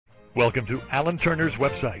Welcome to Alan Turner's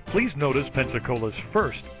website. Please notice Pensacola's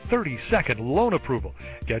first 30-second loan approval.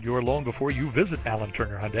 Get your loan before you visit Alan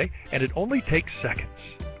Turner Hyundai, and it only takes seconds.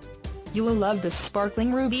 You will love this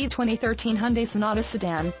sparkling ruby 2013 Hyundai Sonata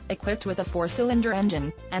sedan, equipped with a 4-cylinder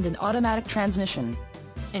engine and an automatic transmission.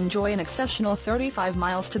 Enjoy an exceptional 35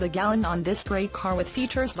 miles to the gallon on this great car with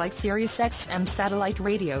features like Sirius XM satellite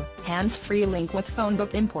radio, hands-free link with phone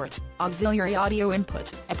book import, auxiliary audio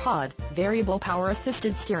input, iPod, variable power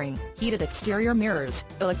assisted steering, heated exterior mirrors,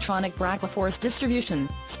 electronic brake force distribution,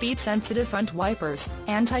 speed-sensitive front wipers,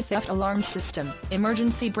 anti-theft alarm system,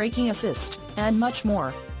 emergency braking assist, and much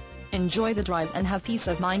more. Enjoy the drive and have peace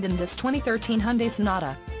of mind in this 2013 Hyundai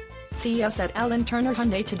Sonata. See us at Alan Turner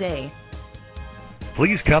Hyundai today.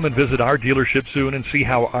 Please come and visit our dealership soon and see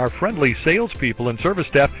how our friendly salespeople and service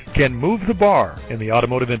staff can move the bar in the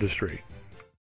automotive industry.